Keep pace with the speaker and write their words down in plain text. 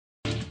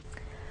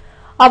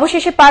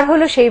অবশেষে পার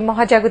হল সেই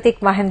মহাজাগতিক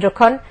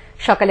মহেন্দ্রক্ষণ।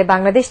 সকালে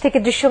বাংলাদেশ থেকে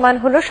দৃশ্যমান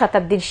হল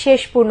শতাব্দীর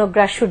শেষ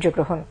পূর্ণগ্রাস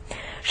সূর্যগ্রহণ।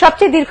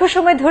 সবচেয়ে দীর্ঘ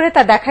সময় ধরে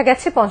তা দেখা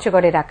গেছে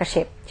পঞ্চগড়ের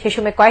আকাশে। সে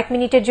সময় কয়েক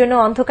মিনিটের জন্য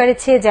অন্ধকারে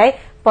ছেয়ে যায়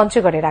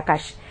পঞ্চগড়ের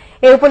আকাশ।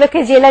 এ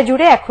উপলক্ষে জেলা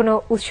জুড়ে এখনো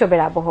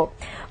উৎসবের আবহ।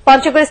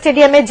 পঞ্চগড়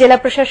স্টেডিয়ামে জেলা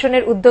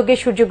প্রশাসনের উদ্যোগে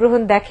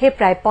সূর্যগ্রহণ দেখে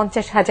প্রায়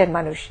 50,000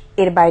 মানুষ।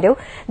 এর বাইরেও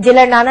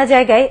জেলার নানা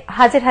জায়গায়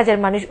হাজার হাজার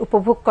মানুষ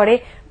উপভোগ করে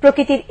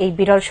প্রকৃতির এই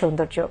বিরল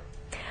সৌন্দর্য।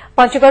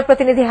 পঞ্চগড়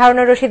প্রতিনিধি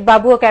হারুনুর রশিদ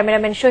বাবু ও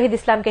ক্যামেরাম্যান শহীদ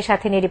ইসলামকে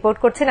সাথে নিয়ে রিপোর্ট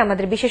করছেন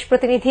আমাদের বিশেষ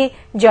প্রতিনিধি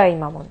জয়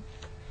মামুন।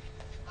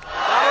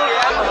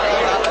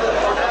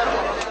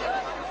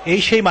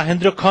 এই সেই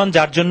মহেন্দ্রক্ষণ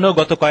যার জন্য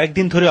গত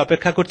কয়েকদিন ধরে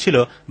অপেক্ষা করছিল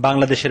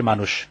বাংলাদেশের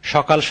মানুষ।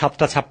 সকাল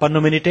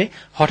 7:56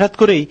 হঠাৎ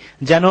করেই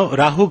যেন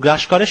রাহু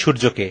গ্রাস করে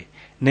সূর্যকে।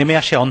 নেমে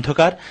আসে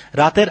অন্ধকার,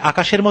 রাতের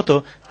আকাশের মতো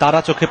তারা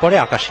চোখে পড়ে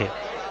আকাশে।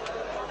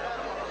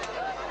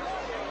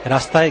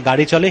 রাস্তায়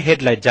গাড়ি চলে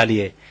হেডলাইট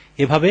জ্বালিয়ে।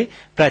 এভাবে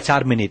প্রায়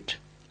 4 মিনিট।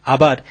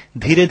 আবার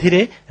ধীরে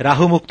ধীরে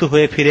রাহুমুক্ত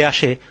হয়ে ফিরে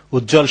আসে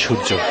উজ্জ্বল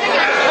সূর্য।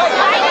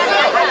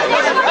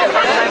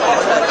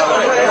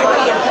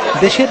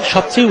 দেশের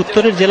সবচেয়ে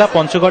উত্তরের জেলা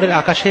পঞ্চগড়ের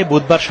আকাশে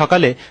বুধবার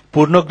সকালে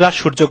পূর্ণগ্রাস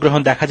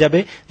সূর্যগ্রহণ দেখা যাবে।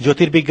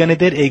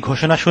 জ্যোতির্বিজ্ঞানীদের এই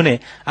ঘোষণা শুনে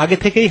আগে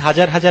থেকেই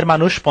হাজার হাজার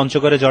মানুষ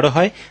পঞ্চগড়ে জড়ো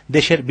হয়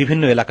দেশের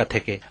বিভিন্ন এলাকা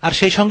থেকে। আর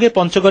সেই সঙ্গে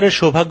পঞ্চগড়ের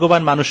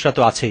সৌভাগ্যবান মানুষরা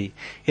তো আছেই।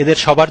 এদের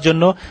সবার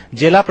জন্য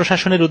জেলা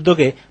প্রশাসনের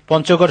উদ্যোগে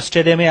পঞ্চগড়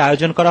স্টেডিয়ামে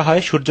আয়োজন করা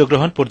হয়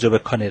সূর্যগ্রহণ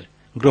পর্যবেক্ষণের।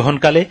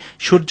 গ্রহণকালে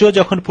সূর্য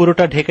যখন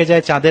পুরোটা ঢেকে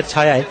যায় চাঁদের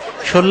ছায়ায়,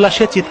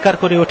 সোল্লাসে চিৎকার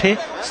করে ওঠে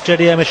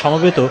স্টেডিয়ামে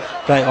সমবেত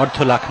প্রায়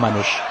 1.5 লাখ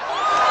মানুষ।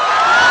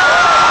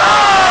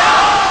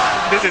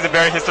 This is a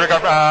very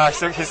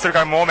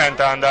historical moment,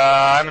 and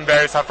I'm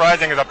very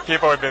surprising that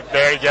people will be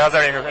very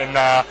gathering in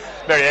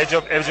very edge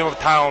of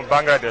town,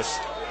 Bangladesh.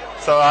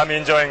 So I'm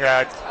enjoying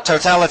that.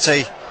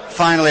 Totality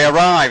finally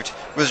arrived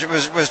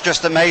was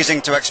just amazing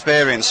to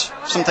experience.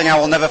 Something I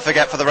will never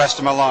forget for the rest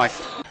of my life.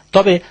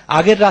 তবে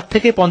আগের রাত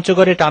থেকে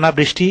পঞ্চগড়ে টানা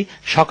বৃষ্টি,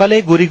 সকালে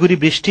গুড়ি গুড়ি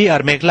বৃষ্টি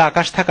আর মেঘলা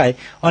আকাশ থাকায়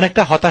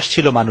অনেকটা হতাশ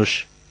ছিল মানুষ।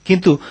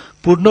 কিন্তু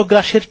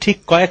পূর্ণগ্রাসের ঠিক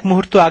কয়েক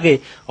মুহূর্ত আগে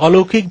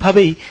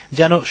অলৌকিকভাবেই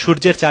যেন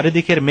সূর্যের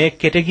চারিদিকের মেঘ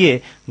কেটে গিয়ে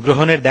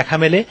গ্রহণের দেখা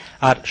মেলে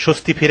আর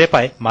স্বস্তি ফিরে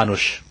পায়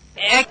মানুষ।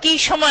 একই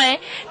সময়ে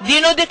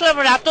দিনও দেখলাম,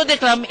 রাতও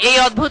দেখলাম। এই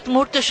অদ্ভুত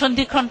মুহূর্ত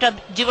সন্ধিক্ষণটা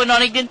জীবনে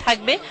অনেকদিন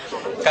থাকবে।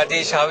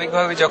 কাজেই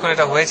স্বাভাবিকভাবে যখন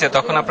এটা হয়েছে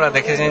তখন আপনারা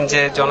দেখেছেন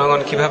যে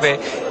জনগণ কিভাবে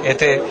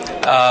এতে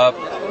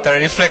তারা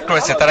রিফ্লেক্ট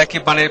করেছে, তারা কি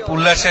মানে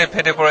উল্লাসে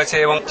ফেটে পড়েছে।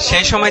 এবং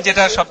সেই সময়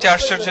যেটা সবচেয়ে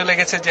আশ্চর্য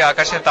লেগেছে যে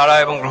আকাশে তারা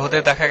এবং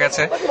গ্রহদের দেখা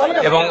গেছে।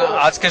 এবং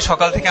আজকে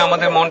সকাল থেকে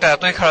আমাদের মনটা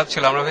এতই খারাপ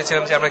ছিল, আমরা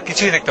ভেবেছিলাম যে আমরা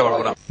কিছুই দেখতে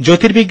পারবো না।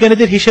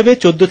 জ্যোতির্বিজ্ঞানীদের হিসেবে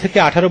 14 থেকে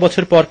 18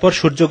 বছর পর পর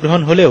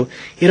সূর্যগ্রহণ হলেও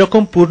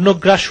এরকম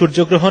পূর্ণগ্রাস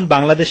সূর্যগ্রহণ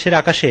বাংলাদেশের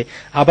আকাশে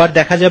আবার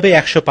দেখা যাবে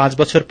 105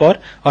 বছর পর,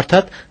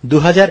 অর্থাৎ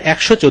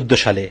 2114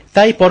 সালে।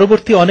 তাই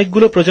পরবর্তী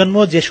অনেকগুলো প্রজন্ম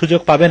যে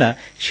সুযোগ পাবে না,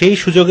 সেই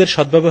সুযোগের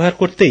সদ্ব্যবহার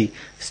করতেই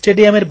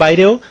স্টেডিয়ামের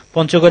বাইরেও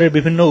পঞ্চগড়ের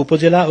বিভিন্ন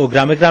উপজেলা ও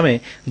গ্রামে গ্রামে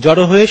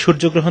জড়ো হয়ে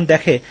সূর্যগ্রহণ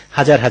দেখে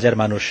হাজার হাজার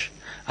মানুষ।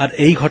 আর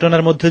এই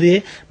ঘটনার মধ্য দিয়ে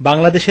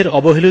বাংলাদেশের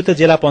অবহেলিত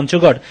জেলা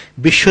পঞ্চগড়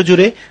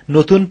বিশ্বজুড়ে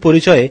নতুন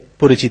পরিচয়ে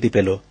পরিচিতি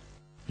পেল।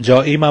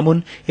 জয় মামুন,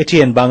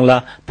 এটিএন বাংলা,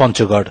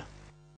 পঞ্চগড়।